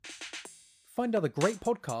Find other great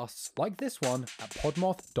podcasts like this one at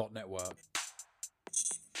podmoth.network.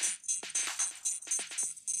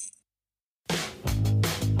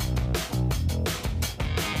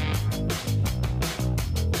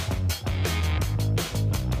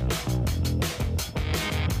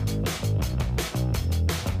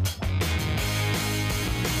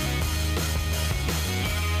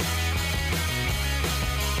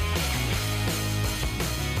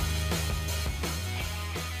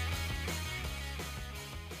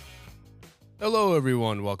 Hello,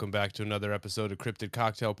 everyone. Welcome back to another episode of Cryptid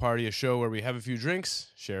Cocktail Party, a show where we have a few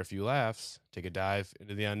drinks, share a few laughs, take a dive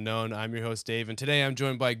into the unknown. I'm your host, Dave, and today I'm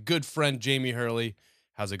joined by good friend Jamie Hurley.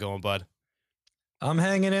 How's it going, bud? I'm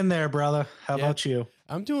hanging in there, brother. How about you?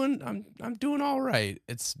 I'm doing all right.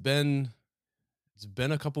 It's been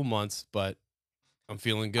a couple months, but I'm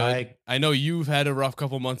feeling good. I know you've had a rough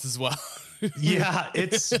couple months as well. Yeah,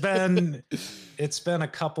 it's been a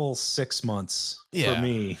couple 6 months for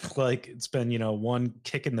me. Like it's been, one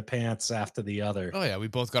kick in the pants after the other. Oh yeah, we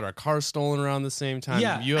both got our cars stolen around the same time.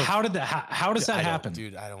 Yeah, how does that happen?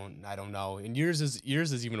 Dude, I don't know. And yours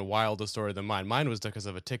is even a wilder story than mine. Mine was because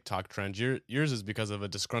of a TikTok trend. Yours is because of a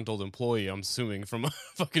disgruntled employee, I'm assuming, from a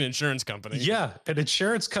fucking insurance company. Yeah, my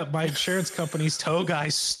insurance company's tow guy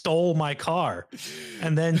stole my car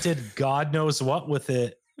and then did God knows what with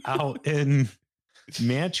it out in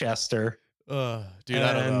Manchester. Dude, I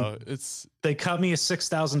don't know. They cut me a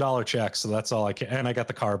 $6,000 check, so that's all I can. And I got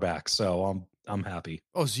the car back, so I'm happy.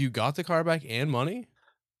 Oh, so you got the car back and money?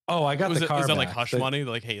 Oh, I got the car back. Is that like hush money?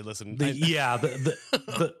 Like, hey, listen.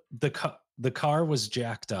 The car was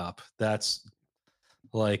jacked up. That's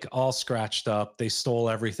like all scratched up. They stole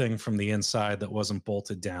everything from the inside that wasn't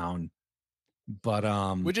bolted down. But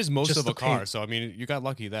which is most of a car. So I mean, you got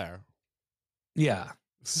lucky there. Yeah.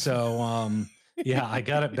 So yeah, I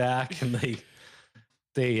got it back, and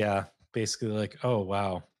they basically like, oh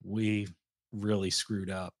wow, we really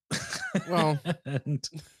screwed up. Well,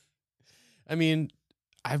 I mean,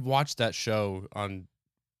 I've watched that show on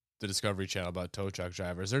the Discovery Channel about tow truck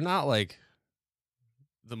drivers. They're not like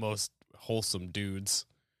the most wholesome dudes.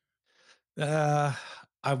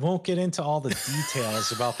 I won't get into all the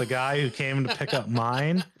details about the guy who came to pick up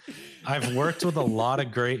mine. I've worked with a lot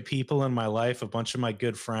of great people in my life. A bunch of my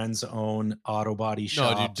good friends own auto body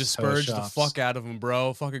shops. No, dude, disparage the fuck out of them,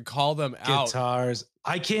 bro. Fucking call them out. Guitars.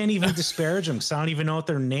 I can't even disparage them because I don't even know what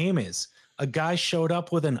their name is. A guy showed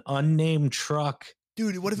up with an unnamed truck.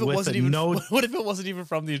 Dude, what if it wasn't even? What if it wasn't even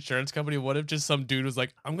from the insurance company? What if just some dude was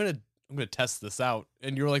like, I'm gonna test this out,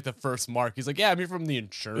 and you're like the first mark. He's like, yeah, I'm here from the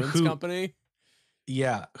insurance company.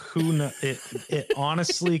 Yeah, who knows? It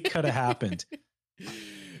honestly could have happened.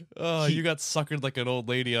 Oh, you got suckered like an old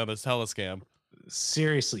lady on a telescam.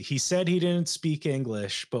 Seriously, he said he didn't speak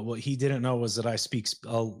English, but what he didn't know was that I speak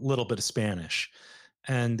a little bit of Spanish.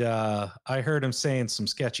 And I heard him saying some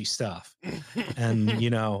sketchy stuff. And,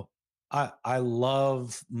 I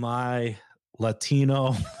love my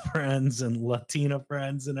Latino friends and Latina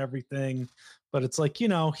friends and everything. But it's like,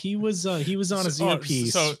 he was on his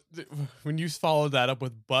earpiece. So when you followed that up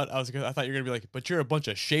with "but," I thought you were gonna be like, "But you're a bunch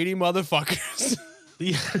of shady motherfuckers."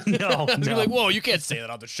 Yeah, no. Like, whoa, you can't say that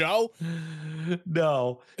on the show.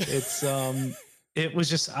 No, it's it was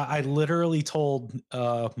just I literally told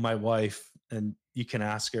my wife, and you can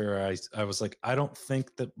ask her. I was like, I don't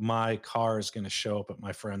think that my car is going to show up at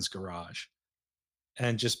my friend's garage,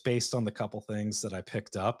 and just based on the couple things that I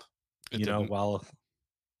picked up, well.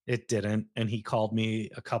 It didn't. And he called me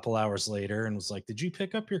a couple hours later and was like, did you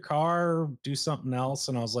pick up your car or do something else?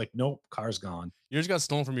 And I was like, nope, car's gone. Yours got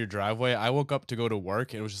stolen from your driveway. I woke up to go to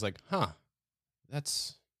work and it was just like,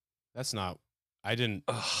 that's not, I didn't,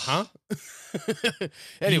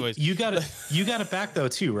 Anyways. You got it back though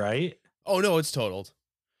too, right? Oh no, it's totaled.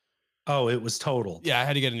 Oh, it was totaled. Yeah, I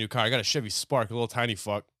had to get a new car. I got a Chevy Spark, a little tiny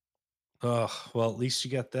fuck. Oh, well, at least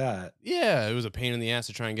you got that. Yeah, it was a pain in the ass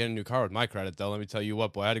to try and get a new car with my credit, though. Let me tell you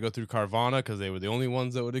what, boy, I had to go through Carvana because they were the only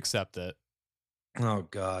ones that would accept it. Oh,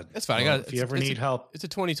 God. It's fine. Well, if you ever need help. It's a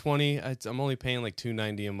 2020. I'm only paying like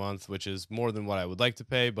 $290 a month, which is more than what I would like to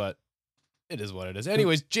pay, but it is what it is.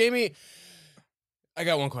 Anyways, Jamie, I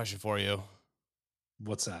got one question for you.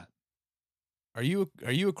 What's that? Are you a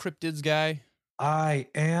cryptids guy? I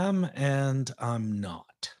am, and I'm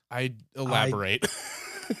not. I elaborate.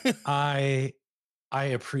 I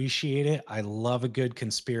appreciate it. I love a good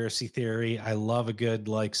conspiracy theory. I love a good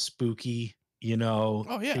spooky,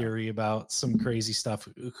 theory about some crazy stuff.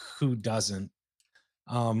 Who doesn't?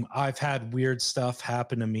 I've had weird stuff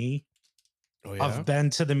happen to me. Oh, yeah? I've been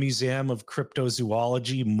to the Museum of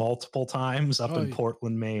Cryptozoology multiple times up in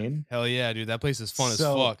Portland, Maine. Hell yeah, dude. That place is fun as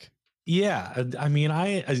fuck. Yeah, I mean,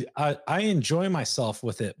 I enjoy myself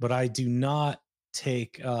with it, but I do not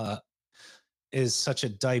take is such a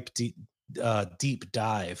deep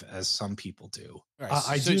dive as some people do. All right.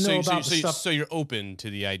 I do know about the stuff. So you're open to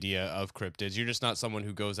the idea of cryptids. You're just not someone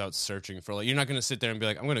who goes out searching for, like, you're not going to sit there and be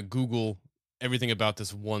like, I'm going to Google everything about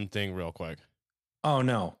this one thing real quick. Oh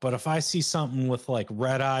no, but if I see something with like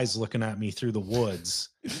red eyes looking at me through the woods,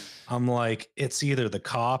 I'm like, it's either the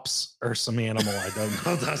cops or some animal I don't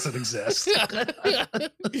know doesn't exist. I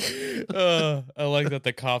like that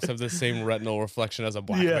the cops have the same retinal reflection as a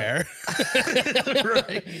black Yeah. bear.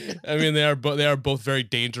 Right. I mean, they are both very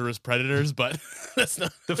dangerous predators, but that's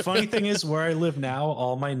not The funny thing is, where I live now,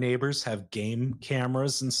 all my neighbors have game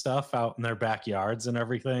cameras and stuff out in their backyards and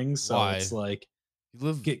everything. So Why? it's like, you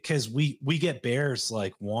live. because we get bears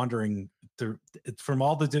like wandering through from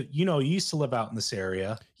all the you used to live out in this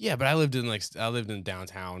area. Yeah, but I lived in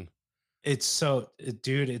downtown. It's so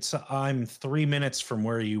dude, it's I'm 3 minutes from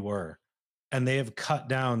where you were, and they have cut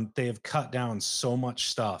down so much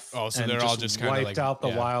stuff. Oh, so and they're all just kind of wiped like, out the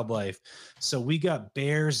yeah. wildlife. So we got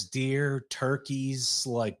bears, deer, turkeys,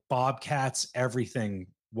 like bobcats, everything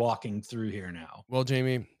walking through here now. Well,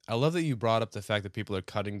 Jamie, I love that you brought up the fact that people are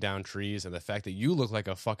cutting down trees and the fact that you look like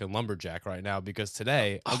a fucking lumberjack right now, because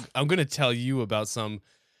today I'm going to tell you about some,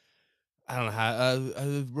 I don't know how,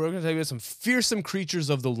 we're going to tell you about some fearsome creatures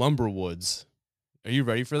of the Lumberwoods. Are you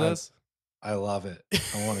ready for this? I love it.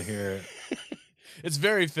 I want to hear it. It's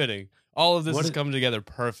very fitting. All of this is coming together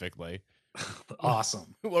perfectly.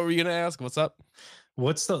 Awesome. What were you going to ask? What's up?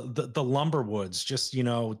 What's the Lumberwoods? Just, you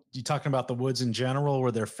talking about the woods in general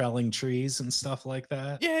where they're felling trees and stuff like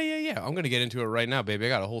that? Yeah. I'm going to get into it right now, baby. I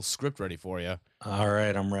got a whole script ready for you. All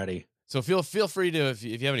right, I'm ready. So feel free to, if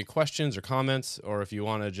you have any questions or comments, or if you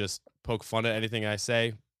want to just poke fun at anything I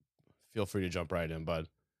say, feel free to jump right in, bud.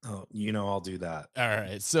 Oh, I'll do that. All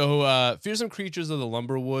right. So Fearsome Creatures of the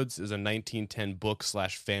Lumberwoods is a 1910 book /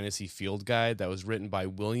 fantasy field guide that was written by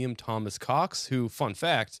William Thomas Cox, who, fun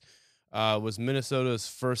fact, was Minnesota's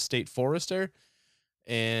first state forester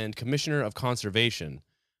and commissioner of conservation.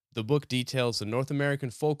 The book details the North American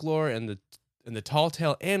folklore and the tall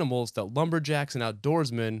tale animals that lumberjacks and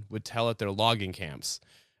outdoorsmen would tell at their logging camps.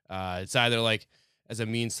 It's either like as a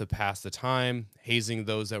means to pass the time, hazing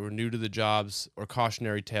those that were new to the jobs, or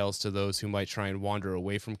cautionary tales to those who might try and wander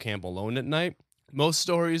away from camp alone at night. Most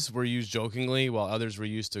stories were used jokingly, while others were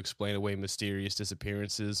used to explain away mysterious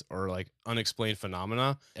disappearances or like unexplained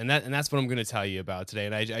phenomena. And that's what I'm going to tell you about today.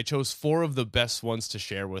 And I chose 4 of the best ones to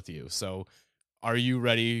share with you. So are you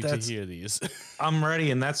ready to hear these? I'm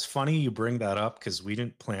ready. And that's funny you bring that up, because we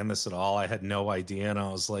didn't plan this at all. I had no idea. And I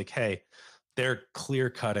was like, hey, they're clear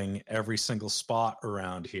cutting every single spot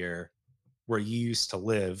around here where you used to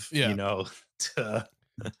live,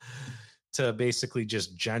 to basically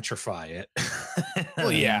just gentrify it.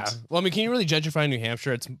 Well, yeah. Well, I mean, can you really gentrify New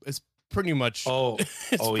Hampshire? It's pretty much.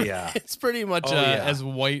 Yeah. It's pretty much as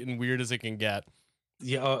white and weird as it can get.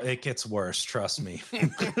 Yeah, it gets worse. Trust me.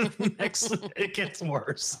 It gets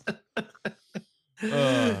worse.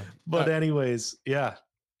 But anyways, yeah.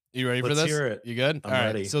 You ready for this? Let's hear it. You good? I'm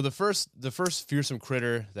ready. So the first fearsome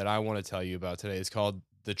critter that I want to tell you about today is called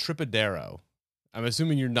the Tripodero. I'm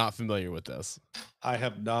assuming you're not familiar with this. I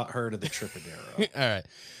have not heard of the Tripodero. All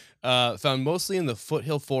right. Found mostly in the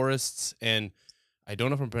foothill forests, and I don't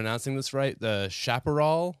know if I'm pronouncing this right, the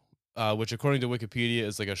chaparral, which according to Wikipedia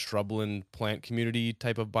is like a shrubland plant community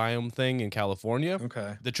type of biome thing in California.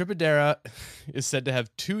 Okay. The Tripodera is said to have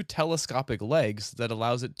 2 telescopic legs that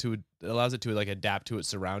allows it to like adapt to its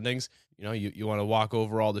surroundings. You want to walk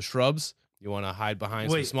over all the shrubs. You want to hide behind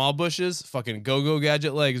some small bushes. Fucking go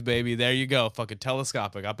gadget legs, baby. There you go. Fucking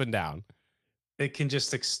telescopic up and down. It can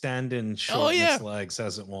just extend and shorten its legs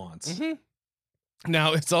as it wants. Mm-hmm.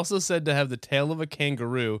 Now, it's also said to have the tail of a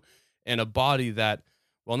kangaroo and a body that,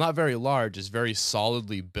 while not very large, is very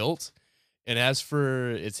solidly built. And as for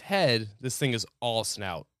its head, this thing is all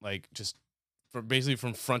snout, like just basically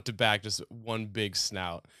from front to back, just one big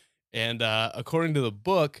snout. And according to the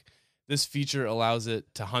book, this feature allows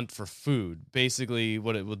it to hunt for food. Basically,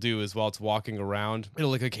 what it will do is while it's walking around,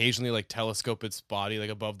 it'll like occasionally like telescope its body like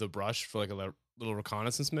above the brush for like a little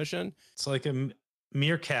reconnaissance mission. It's like a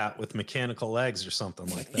meerkat with mechanical legs or something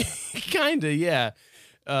like that. Kinda, yeah.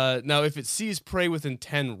 Now, if it sees prey within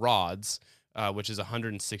 10 rods, which is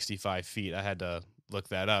 165 feet, I had to look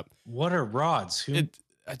that up. What are rods?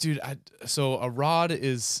 So a rod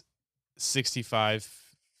is 65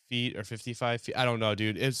 feet or 55 feet. I don't know,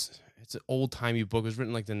 dude. It's an old timey book. It was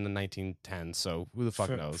written like in the 1910s. So who the fuck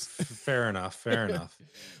knows? Fair enough.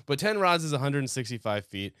 But 10 rods is 165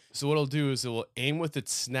 feet. So what it'll do is it will aim with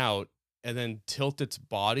its snout and then tilt its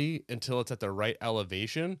body until it's at the right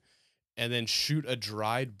elevation, and then shoot a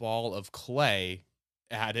dried ball of clay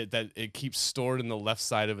at it that it keeps stored in the left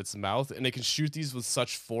side of its mouth, and it can shoot these with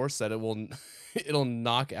such force that it will it'll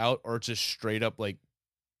knock out or just straight up like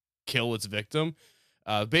kill its victim.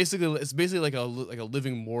 Basically, it's basically like a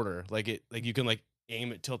living mortar. Like you can like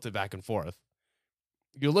aim it, tilt it back and forth.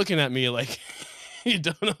 You're looking at me like you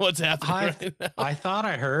don't know what's happening right now. I thought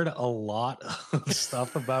I heard a lot of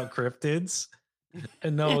stuff about cryptids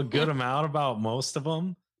and know a good amount about most of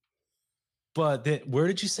them. But where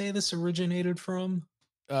did you say this originated from?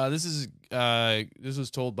 This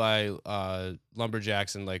was told by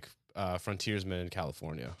lumberjacks and like frontiersmen in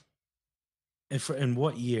California. In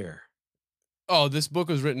what year? Oh, this book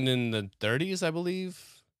was written in the 30s, I believe,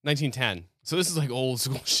 1910. So this is like old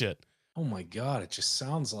school shit. Oh my God! It just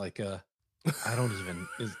sounds like I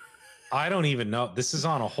don't even know. This is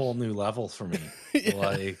on a whole new level for me.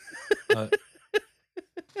 Yeah. Like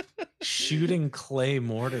shooting clay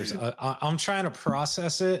mortars. I'm trying to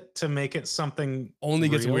process it to make it something. Only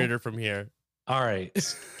gets real. weirder from here. All right,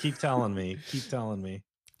 keep telling me. Keep telling me.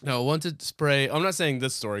 No, once it spray, I'm not saying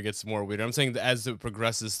this story gets more weirder. I'm saying that as it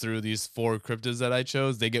progresses through these 4 cryptids that I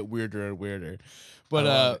chose, they get weirder and weirder.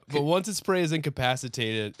 But once its prey is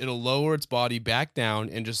incapacitated, it'll lower its body back down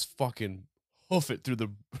and just fucking hoof it through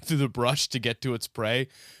the brush to get to its prey.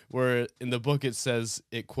 Where in the book it says,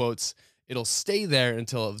 it quotes, "It'll stay there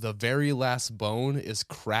until the very last bone is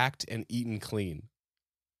cracked and eaten clean."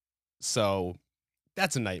 So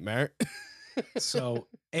that's a nightmare. So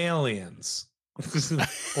aliens.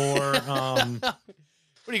 Or what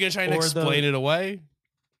are you gonna try and explain it away?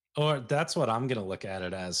 Or that's what I'm gonna look at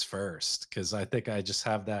it as first, because I think I just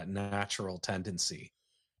have that natural tendency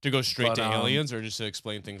to go straight to aliens, or just to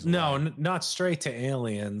explain things away? No, not straight to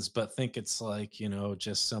aliens, but think it's like,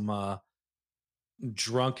 just some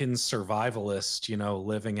drunken survivalist,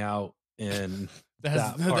 living out in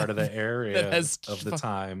that part of the area of the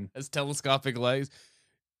time. Has telescopic legs.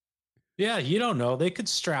 Yeah, you don't know. They could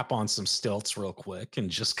strap on some stilts real quick and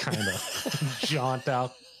just kind of jaunt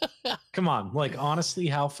out. Come on. Like, honestly,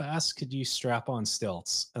 how fast could you strap on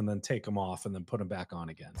stilts and then take them off and then put them back on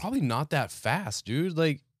again? Probably not that fast, dude.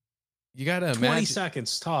 Like, you got to imagine 20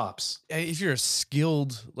 seconds tops. If you're a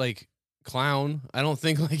skilled, like, clown, I don't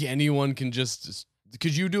think, like, anyone can just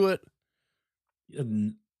could you do it?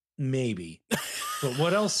 Maybe. But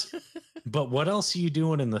what else? But what else are you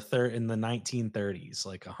doing in the 1930s,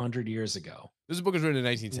 like 100 years ago? This book was written in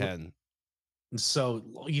 1910. So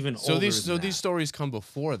even these stories come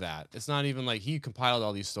before that. It's not even like he compiled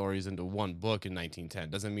all these stories into one book in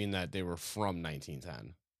 1910. Doesn't mean that they were from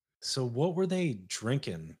 1910. So what were they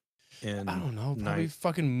drinking? I don't know, probably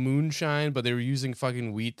fucking moonshine, but they were using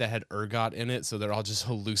fucking wheat that had ergot in it, so they're all just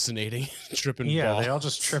hallucinating, tripping balls. Yeah, they all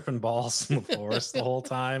just tripping balls in the forest the whole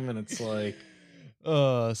time, and it's like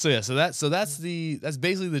that's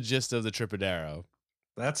basically the gist of the Tripodero.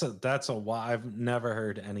 That's a wild. I've never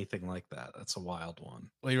heard anything like that. That's a wild one.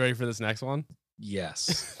 Are you ready for this next one?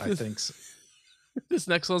 Yes, I think so. This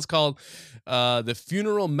next one's called the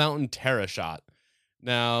Funeral Mountain Terra Shot.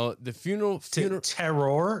 Now, the funeral terror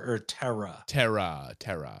or terra?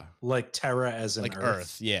 Terra. Like terra as in like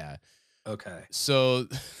Earth. Yeah. Okay. So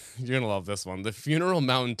you're going to love this one. The Funeral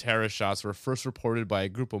Mountain Terra shots were first reported by a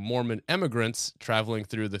group of Mormon immigrants traveling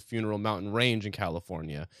through the Funeral Mountain Range in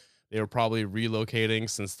California. They were probably relocating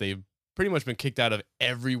since they've pretty much been kicked out of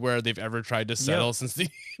everywhere they've ever tried to settle since the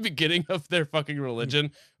beginning of their fucking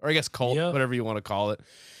religion, or I guess cult, whatever you want to call it.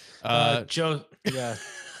 Joe, yeah.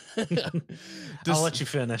 I'll let you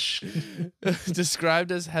finish.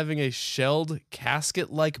 Described as having a shelled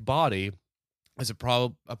casket-like body, is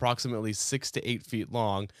approximately 6 to 8 feet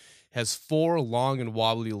long, has 4 long and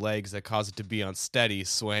wobbly legs that cause it to be unsteady,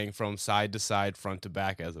 swaying from side to side, front to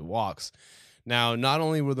back as it walks. Now, not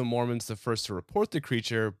only were the Mormons the first to report the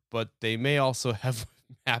creature, but they may also have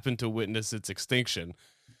happened to witness its extinction.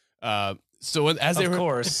 So as they of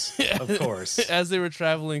course, as they were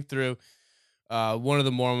traveling through, one of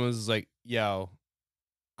the Mormons was like, "Yo,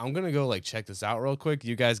 I'm gonna go like check this out real quick.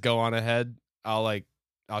 You guys go on ahead. I'll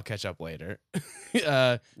catch up later."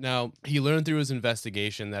 Now, he learned through his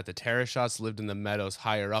investigation that the Terrashots lived in the meadows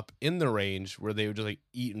higher up in the range, where they would just like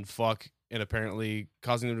eat and fuck, and apparently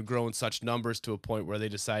causing them to grow in such numbers to a point where they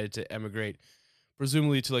decided to emigrate,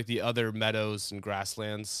 presumably to like the other meadows and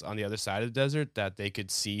grasslands on the other side of the desert that they could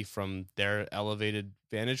see from their elevated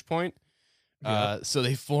vantage point. So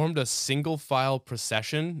they formed a single file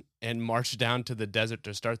procession and marched down to the desert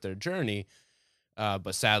to start their journey.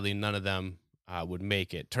 But sadly, none of them would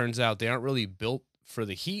make it. Turns out they aren't really built for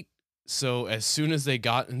the heat. So as soon as they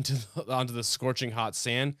got onto the scorching hot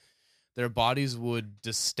sand, their bodies would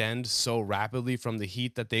distend so rapidly from the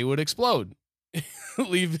heat that they would explode.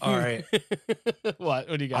 Leaving. All right. What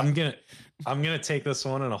do you got? I'm gonna take this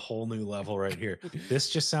one on a whole new level right here. This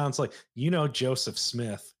just sounds like, Joseph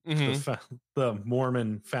Smith, the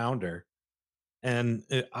Mormon founder. And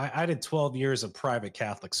I did 12 years of private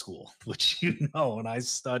Catholic school, which and I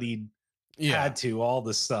studied, had to, all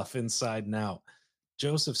this stuff inside and out.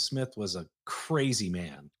 Joseph Smith was a crazy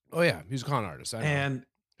man. Oh yeah, he's a con artist. I know. And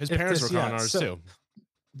his parents were con artists too.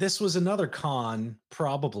 This was another con,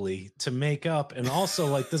 probably, to make up. And also,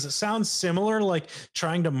 like, does it sound similar, like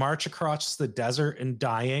trying to march across the desert and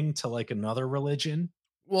dying to like another religion?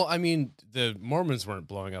 Well, I mean, the Mormons weren't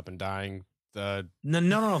blowing up and dying. No,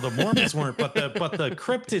 the Mormons weren't, but the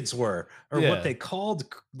cryptids were, or what they called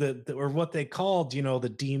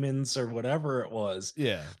the demons or whatever it was.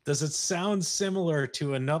 Yeah. Does it sound similar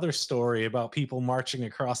to another story about people marching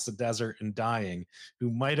across the desert and dying who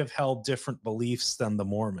might have held different beliefs than the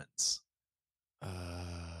Mormons?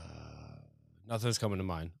 Nothing's coming to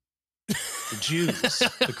mind. The Jews,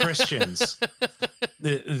 the Christians,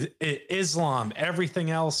 the Islam,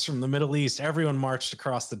 everything else from the Middle East, everyone marched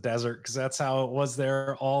across the desert because that's how it was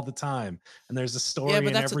there all the time. And there's a story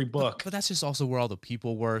in every book. But that's just also where all the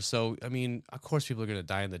people were. So, I mean, of course people are going to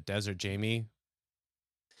die in the desert, Jamie.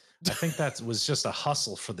 I think that was just a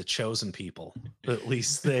hustle for the chosen people. At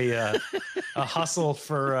least they, a hustle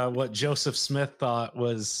for what Joseph Smith thought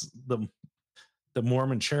was the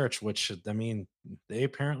Mormon church, which, I mean, they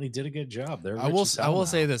apparently did a good job. I will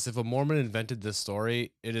say this: if a Mormon invented this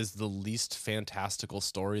story, it is the least fantastical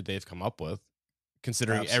story they've come up with,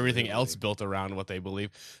 considering everything else built around what they believe.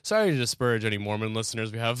 Sorry to disparage any Mormon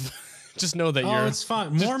listeners we have. Just know that it's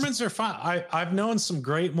fine. Mormons are fine. I've known some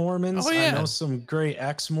great Mormons. Oh, yeah. I know some great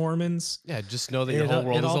ex-Mormons. Yeah, just know that your whole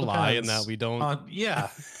world is a lie and that we don't. Yeah.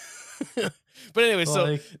 But anyway,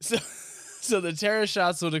 so the terror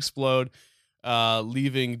shots would explode,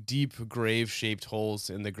 leaving deep grave-shaped holes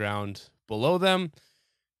in the ground below them.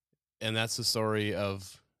 And that's the story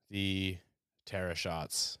of the terror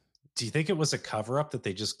shots. Do you think it was a cover-up that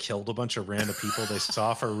they just killed a bunch of random people they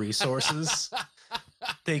saw for resources?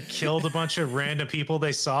 They killed a bunch of random people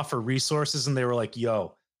they saw for resources, and they were like,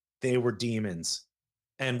 yo, they were demons.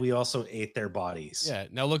 And we also ate their bodies. Yeah,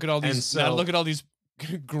 now look at all these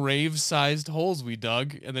grave-sized holes we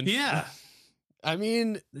dug. And then yeah. I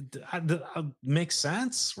mean, makes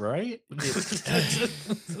sense, right?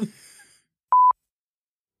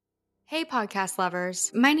 Hey, podcast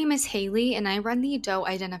lovers. My name is Haley, and I run the Don't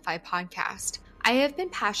Identify podcast. I have been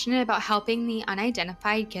passionate about helping the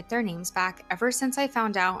unidentified get their names back ever since I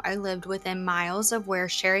found out I lived within miles of where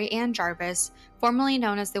Sherry Ann Jarvis, formerly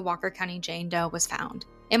known as the Walker County Jane Doe, was found.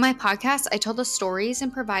 In my podcast, I tell the stories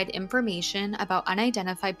and provide information about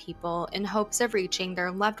unidentified people in hopes of reaching their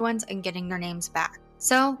loved ones and getting their names back.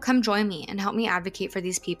 So come join me and help me advocate for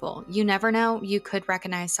these people. You never know, you could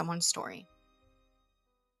recognize someone's story.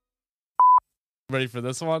 Ready for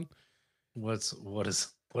this one? What is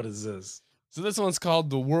this? So this one's called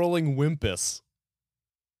The Whirling Wimpus.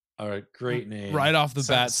 All right, great name. Right off the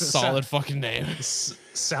bat, solid fucking name.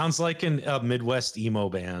 Sounds like a Midwest emo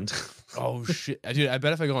band. Oh shit, dude! I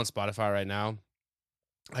bet if I go on Spotify right now,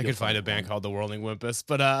 I could find a band called The Whirling Wimpus.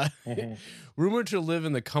 But rumored to live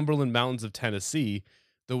in the Cumberland Mountains of Tennessee,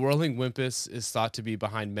 the Whirling Wimpus is thought to be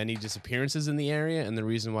behind many disappearances in the area, and the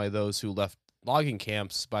reason why those who left logging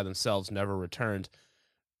camps by themselves never returned.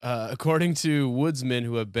 According to woodsmen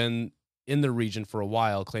who have been in the region for a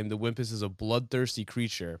while, claim the Wimpus is a bloodthirsty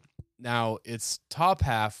creature. Now, its top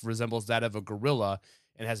half resembles that of a gorilla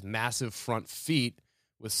and has massive front feet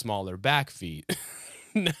with smaller back feet.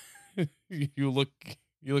 You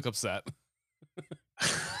look upset.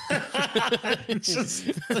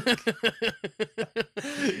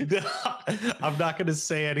 I'm not going to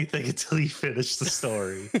say anything until you finish the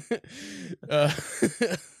story.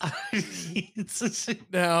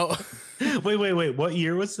 Now, wait. What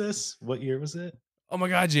year was this? Oh my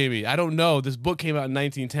God, Jamie, I don't know. This book came out in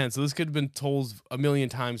 1910, so this could have been told a million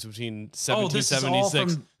times between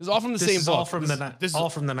 1776. This is all from the same book. This is all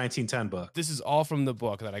from the 1910 book. This is all from the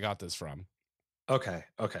book that I got this from. Okay.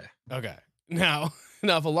 Now,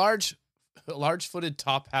 if a large-footed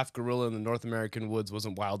top half gorilla in the North American woods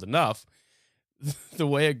wasn't wild enough, the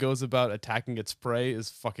way it goes about attacking its prey is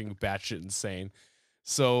fucking batshit insane.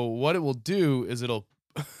 So what it will do is it'll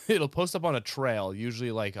post up on a trail,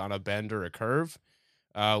 usually like on a bend or a curve,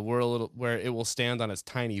 where it will stand on its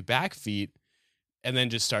tiny back feet and then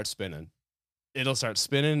just start spinning. It'll start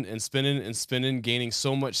spinning and spinning and spinning, gaining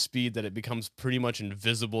so much speed that it becomes pretty much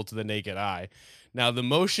invisible to the naked eye. Now, the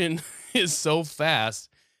motion is so fast,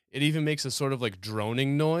 it even makes a sort of like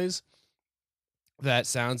droning noise. that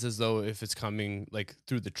sounds as though if it's coming like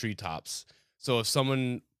through the treetops. So if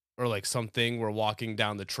someone or like something were walking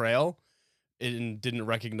down the trail and didn't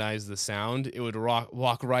recognize the sound, it would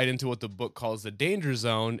walk right into what the book calls the danger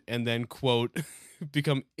zone and then, quote,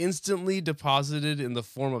 become instantly deposited in the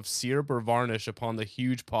form of syrup or varnish upon the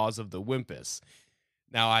huge paws of the Wimpus.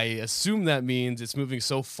 Now, I assume that means it's moving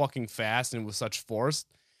so fucking fast and with such force,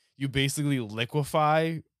 you basically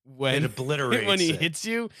liquefy when It obliterates when he it. hits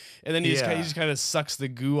you, and then he Yeah. just kind of sucks the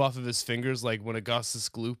goo off of his fingers, like when Augustus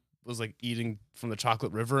Gloop was like eating from the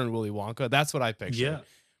chocolate river in Willy Wonka. That's what I picture. Yeah.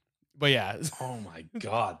 But yeah, Oh my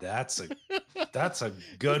God, that's a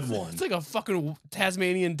good one. it's like a fucking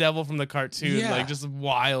Tasmanian devil from the cartoon, Yeah. like just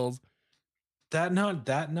wild. That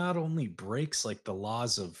not only breaks like the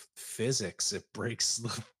laws of physics, it breaks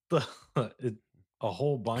the a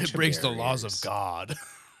whole bunch. It breaks the laws of barriers. God.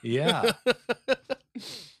 Yeah,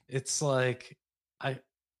 it's like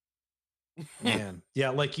man, yeah,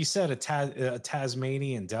 like you said, a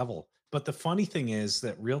Tasmanian devil. But the funny thing is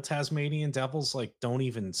that real Tasmanian devils like don't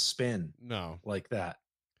even spin No, like that.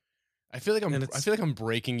 I feel like And I it's- feel like I'm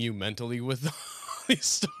breaking you mentally with all these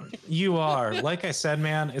stories. You are, like I said,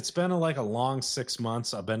 man, it's been like a long 6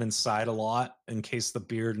 months. I've been inside a lot in case the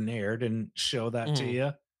beard and hair didn't show that to Mhm.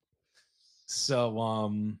 you.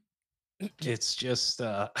 So it's just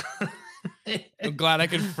I'm glad I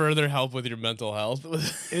could further help with your mental health.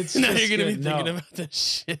 It's now just you're gonna be good. thinking No. about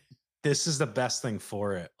this shit. this is the best thing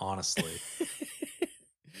for it, honestly.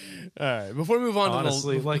 All right, before we move on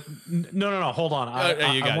Honestly, to the like no, hold on. I,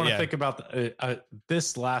 yeah, you got it, want to yeah. think about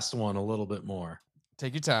this last one a little bit more.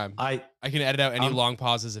 take your time. I I can edit out any I'm- long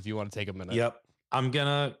pauses if you want to take a minute. Yep. I'm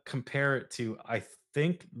gonna compare it to I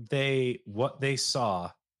think what they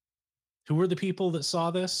saw. Who were the people that saw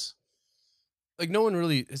this? Like no one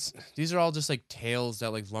really. These are all just like tales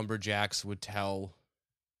that like lumberjacks would tell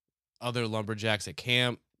other lumberjacks at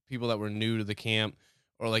camp, people that were new to the camp,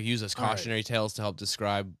 or like use as All right. cautionary tales to help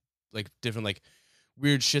describe like different like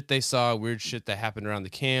weird shit they saw, weird shit that happened around the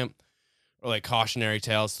camp, or like cautionary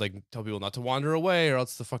tales to like tell people not to wander away, or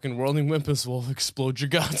else the fucking whirling Wimpus will explode your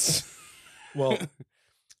guts. Well,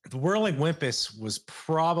 the whirling Wimpus was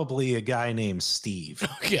probably a guy named Steve.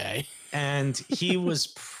 Okay. And he was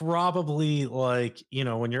probably like,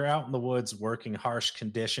 when you're out in the woods working harsh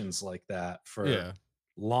conditions like that for Yeah.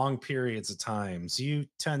 long periods of times, you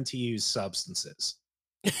tend to use substances.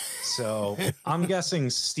 So I'm guessing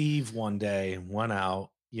Steve one day went out,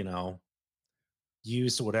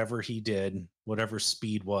 used whatever he did, whatever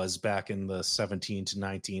speed was back in the 17 to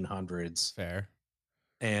 1900s, Fair.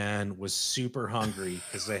 and was super hungry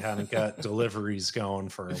because they hadn't got deliveries going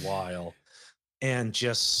for a while, and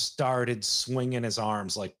just started swinging his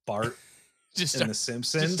arms like Bart Just, in The start,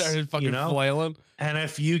 Simpsons. just started fucking flailing. And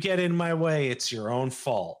if you get in my way, it's your own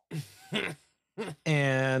fault.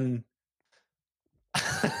 And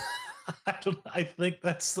I think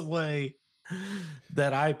that's the way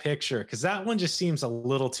that I picture, because that one just seems a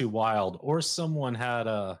little too wild, or someone had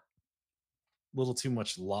a little too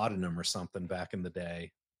much laudanum or something back in the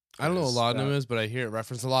day. I don't know what Because laudanum that- is, but I hear it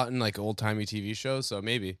referenced a lot in like old timey TV shows, so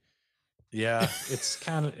maybe. Yeah,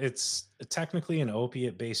 it's technically an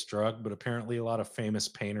opiate based drug, but apparently a lot of famous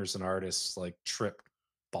painters and artists like trip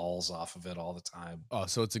balls off of it all the time. Oh,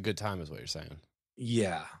 so it's a good time, is what you're saying.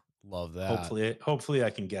 Yeah. Love that. Hopefully I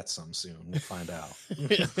can get some soon. We'll find out.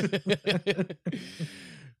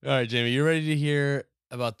 All right, Jamie, you ready to hear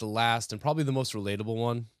about the last and probably the most relatable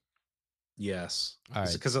one? Yes. All Is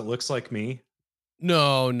right. it because it looks like me?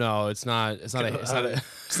 No, it's not. It's not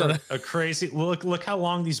A crazy look how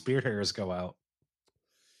long these beard hairs go out.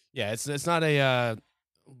 Yeah, it's not a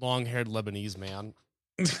long-haired Lebanese man.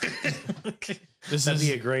 This That'd is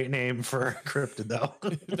be a great name for a cryptid, though.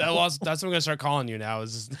 that's what I'm gonna start calling you now.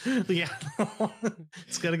 Is Yeah,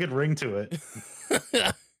 it's got a good ring to it.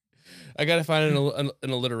 I gotta find an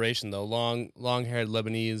alliteration though. Long-haired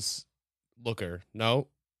Lebanese looker. No,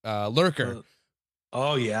 lurker.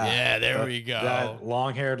 Oh yeah, Yeah, there we go. That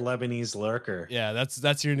long-haired Lebanese lurker. Yeah,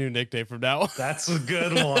 that's your new nickname from now on. That's a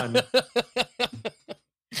good one.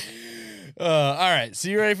 All right, so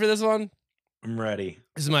you ready for this one? I'm ready.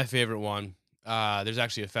 This is my favorite one. There's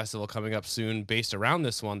actually a festival coming up soon based around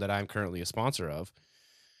this one that I'm currently a sponsor of.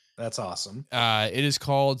 That's awesome. It is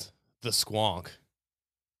called the Squonk.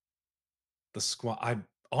 The squat. I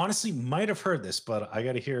honestly might have heard this, but I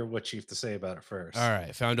got to hear what you have to say about it first. All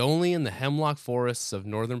right. Found only in the hemlock forests of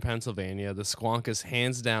northern Pennsylvania, the squonk is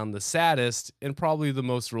hands down the saddest and probably the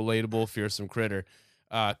most relatable fearsome critter.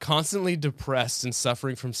 Constantly depressed and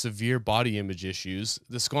suffering from severe body image issues,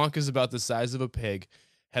 the squonk is about the size of a pig,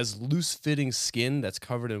 has loose-fitting skin that's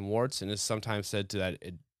covered in warts, and is sometimes said to that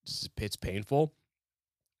it's painful.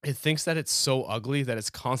 it thinks that it's so ugly that it's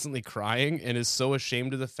constantly crying and is so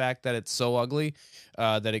ashamed of the fact that it's so ugly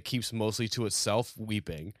that it keeps mostly to itself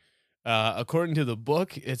weeping. According to the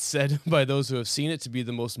book, it's said by those who have seen it to be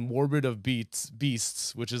the most morbid of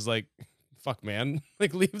beasts, which is like, fuck, man,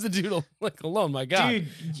 like leave the dude like alone. My God, dude,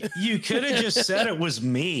 you could have just said it was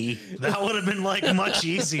me. That would have been like much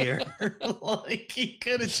easier. Like you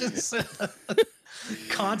could have just said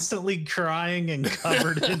constantly crying and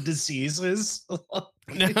covered in diseases.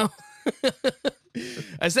 No.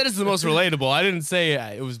 I said it's the most relatable. I didn't say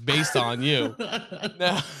it was based on you.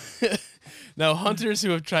 Now, hunters who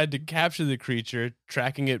have tried to capture the creature,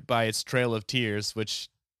 tracking it by its trail of tears, which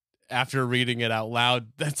after reading it out loud,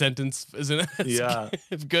 that sentence isn't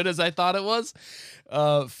as good as I thought it was,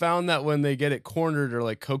 found that when they get it cornered or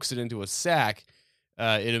like coax it into a sack,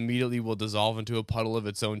 it immediately will dissolve into a puddle of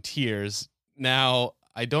its own tears. Now,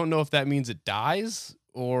 I don't know if that means it dies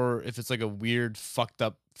or if it's like a weird fucked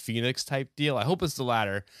up Phoenix type deal. I hope it's the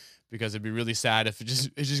latter, because it'd be really sad if it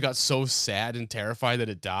just got so sad and terrified that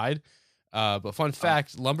it died. But fun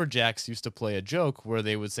fact, lumberjacks used to play a joke where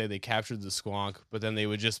they would say they captured the squonk, but then they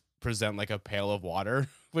would just present like a pail of water,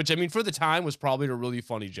 which I mean, for the time was probably a really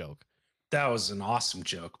funny joke. That was an awesome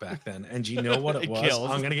joke back then. And you know what it was? Kills.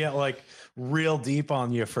 I'm going to get like real deep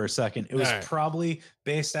on you for a second. It was probably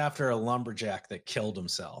based after a lumberjack that killed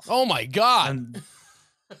himself. Oh my God.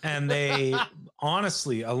 And they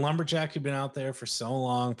honestly, a lumberjack who'd been out there for so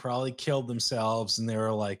long probably killed themselves. And they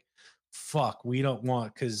were like, fuck, we don't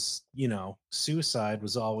want, because, you know, suicide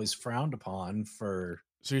was always frowned upon for.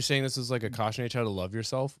 So you're saying this is like a cautionary tale to love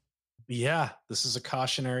yourself? Yeah, this is a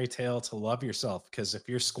cautionary tale to love yourself, because if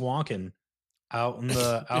you're squonking out in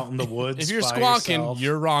the woods, if you're by squonking, yourself,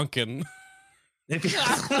 you're ronking.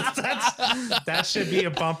 That should be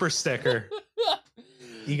a bumper sticker.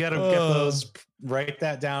 You got to get those, write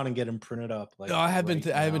that down and get them printed up. Like, no, I have been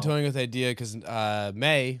toying with the idea because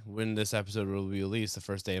May, when this episode will be released, the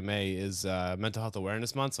first day of May is Mental Health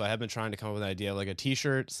Awareness Month. So I have been trying to come up with an idea, like a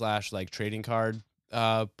T-shirt / like trading card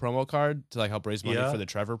promo card to like help raise money for the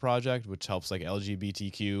Trevor Project, which helps like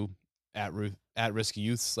LGBTQ at risk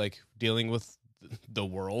youths like dealing with the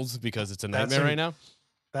world, because it's a nightmare right now.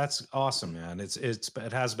 That's awesome, man. It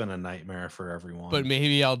has been a nightmare for everyone. But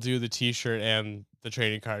maybe I'll do the T-shirt and the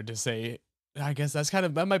trading card to say. I guess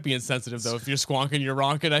that might be insensitive though. If you're squonking, you're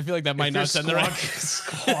ronking. I feel like that might not send the right.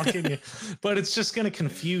 Squonking, but it's just going to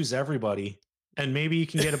confuse everybody. And maybe you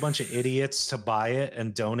can get a bunch of idiots to buy it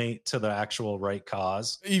and donate to the actual right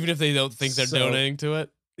cause, even if they don't think they're donating to it.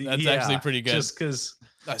 That's actually pretty good. Just because.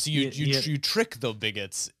 So you trick the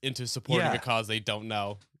bigots into supporting a cause they don't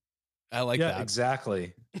know. I like that.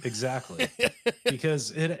 Exactly.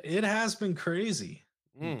 Because it has been crazy.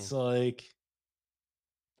 It's like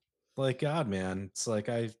God, man. It's like,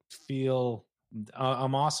 I feel it's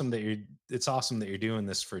awesome that you're doing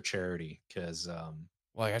this for charity, because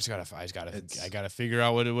well, I gotta figure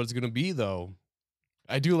out what it's gonna be though.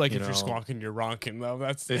 I do like if you're squonking, you're ronking though.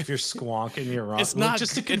 That's if you're squonking, you're ronking. It's not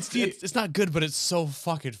just to confuse. It's not good, but it's so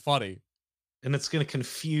fucking funny, and it's gonna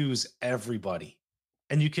confuse everybody.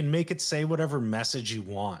 And you can make it say whatever message you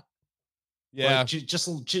want. Yeah, like,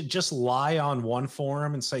 just lie on one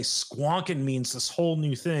forum and say squonking means this whole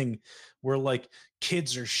new thing where like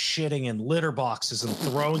kids are shitting in litter boxes and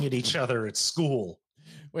throwing at each other at school.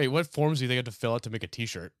 Wait, what forms do you think I have to fill out to make a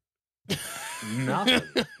T-shirt? Nothing.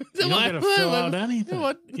 You don't gotta fill out anything.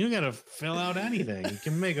 You don't gotta fill out anything. You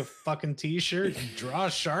can make a fucking T-shirt and draw a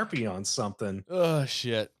Sharpie on something. Oh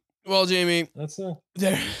shit. Well, Jamie, that's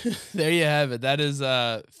there you have it. That is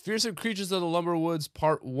Fearsome Creatures of the Lumberwoods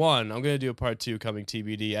Part 1. I'm going to do a Part 2 coming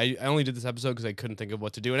TBD. I only did this episode because I couldn't think of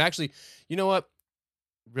what to do. And actually, you know what?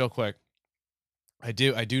 Real quick. I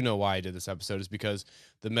do know why I did this episode is because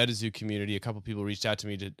the MetaZoo community, a couple people reached out to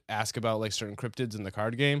me to ask about like certain cryptids in the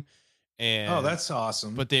card game. And that's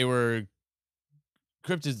awesome. But they were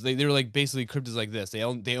cryptids, they were like basically cryptids like this. They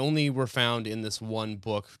only were found in this one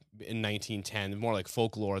book in 1910, more like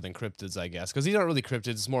folklore than cryptids, I guess, because these aren't really cryptids.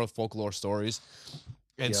 It's more folklore stories.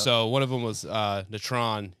 And so one of them was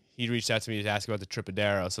Natron. He reached out to me to ask about the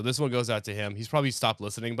Tripodero. So this one goes out to him. He's probably stopped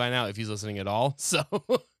listening by now if he's listening at all. So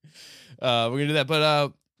we're gonna do that.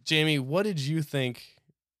 But Jamie, what did you think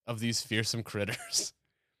of these fearsome critters?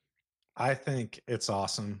 I think it's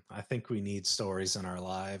awesome. I think we need stories in our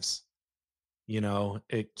lives. You know,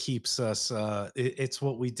 it keeps us, it's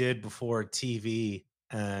what we did before TV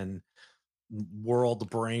and world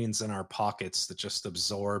brains in our pockets that just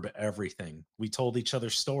absorb everything. We told each other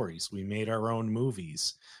stories. We made our own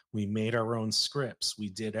movies. We made our own scripts. We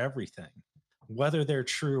did everything. Whether they're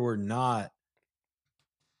true or not,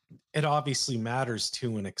 it obviously matters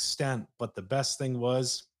to an extent. But the best thing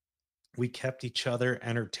was we kept each other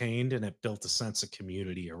entertained, and it built a sense of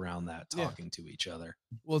community around that, Yeah. talking to each other.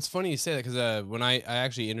 Well, it's funny you say that because when I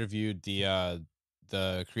actually interviewed the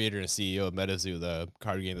creator and CEO of MetaZoo, the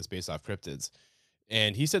card game that's based off cryptids,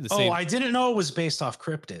 and he said the same. Oh, I didn't know it was based off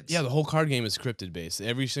cryptids. Yeah, the whole card game is cryptid based.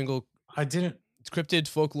 Every single I didn't. it's cryptid,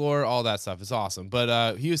 folklore, all that stuff. It's awesome. But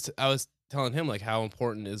I was telling him like how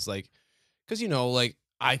important is like, because like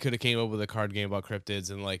I could have came up with a card game about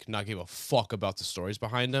cryptids and like not give a fuck about the stories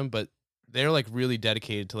behind them, but they're like really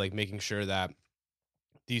dedicated to like making sure that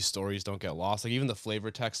these stories don't get lost. Like even the flavor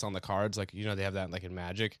text on the cards, like they have that like in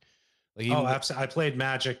Magic. Like even Absolutely. I played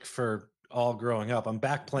Magic for all growing up. I'm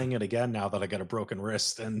back playing it again now that I got a broken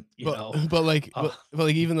wrist, and but like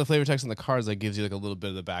even the flavor text on the cards like gives you like a little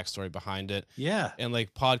bit of the backstory behind it. Yeah. And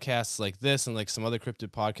like podcasts like this and like some other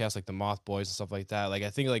cryptid podcasts like the Moth Boys and stuff like that. Like I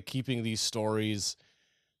think like keeping these stories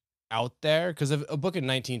out there, because if a book in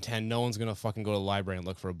 1910, no one's gonna fucking go to the library and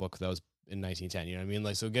look for a book that was in 1910. You know what I mean?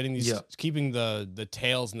 Like, so getting these, keeping the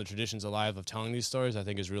tales and the traditions alive of telling these stories, I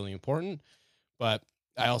think is really important. But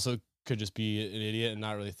I also could just be an idiot and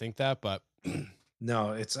not really think that. But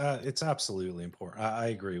no, it's absolutely important. I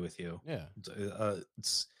agree with you. Yeah.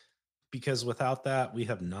 It's because without that, we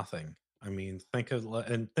have nothing. I mean, think of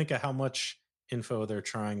how much info they're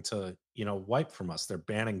trying to wipe from us. They're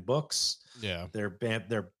banning books. Yeah. They're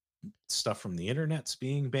stuff from the internet's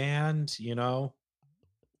being banned.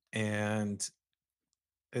 And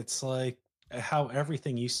it's like how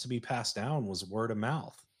everything used to be passed down was word of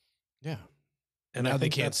mouth. Yeah. And now I they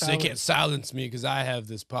think can't silence me because I have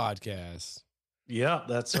this podcast. Yeah,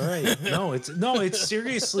 that's right. It's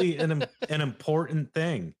seriously an important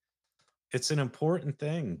thing. It's an important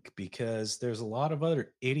thing because there's a lot of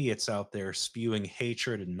other idiots out there spewing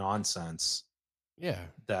hatred and nonsense. Yeah.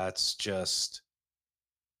 That's just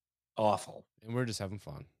awful. And we're just having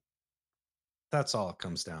fun. That's all it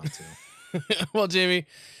comes down to. Well, Jamie,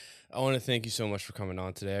 I want to thank you so much for coming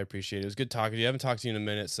on today. I appreciate it. It was good talking to you. I haven't talked to you in a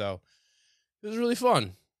minute, so it was really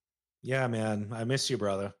fun. Yeah, man. I miss you,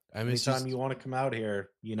 brother. Anytime you want to come out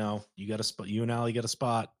here, you got a spot. You and Ali got a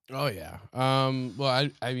spot. Oh yeah. Well,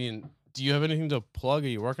 I mean, do you have anything to plug? Are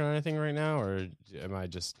you working on anything right now, or am I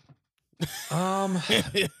just?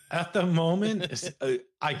 At the moment,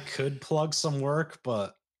 I could plug some work,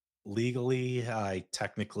 but legally, I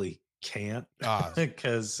technically can't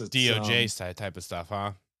because it's DOJ type of stuff,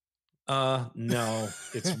 huh? No,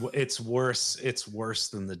 it's worse. It's worse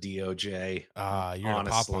than the DOJ. You're in a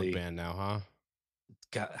pop punk band now, huh?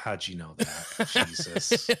 God, how'd you know that?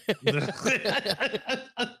 Jesus.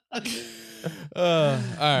 All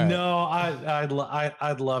right. No,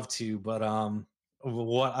 I'd love to, but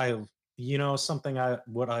what I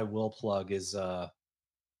will plug is I've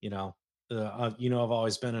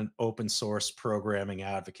always been an open source programming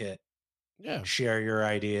advocate. Yeah. Share your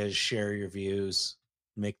ideas, share your views,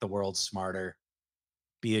 make the world smarter,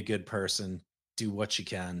 be a good person, do what you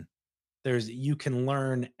can. You can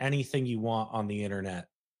learn anything you want on the internet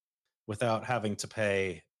without having to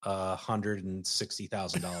pay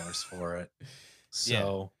 $160,000 for it.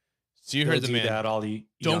 So you heard the man. That, all the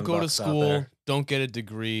don't go to school, don't get a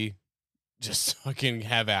degrry, just fucking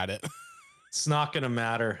have at it. It's not going to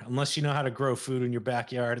matter unless you know how to grow food in your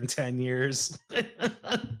backyard in 10 years. All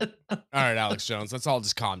right, Alex Jones, let's all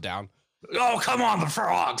just calm down. Oh, come on, the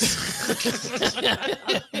frogs.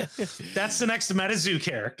 That's the next MetaZoo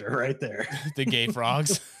character right there. The gay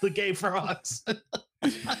frogs. The gay frogs.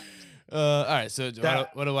 All right, so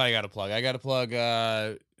what do I got to plug? I got to plug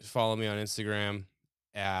follow me on Instagram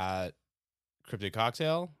at Cryptid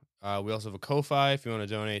Cocktail. We also have a Ko-Fi if you want to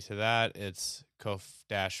donate to that. It's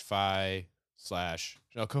ko-fi/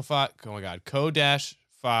 ko-fi/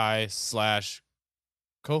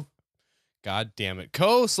 God damn it.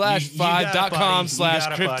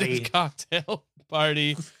 ko/fi.com/cryptid cocktail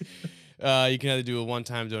party. You can either do a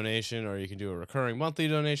one-time donation or you can do a recurring monthly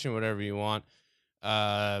donation, whatever you want.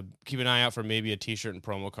 Keep an eye out for maybe a t-shirt and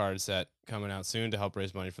promo card set coming out soon to help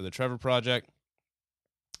raise money for the Trevor Project.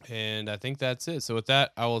 And I think that's it. So with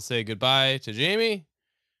that, I will say goodbye to Jamie,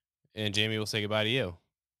 and Jamie will say goodbye to you.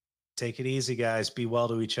 Take it easy, guys. Be well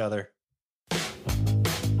to each other.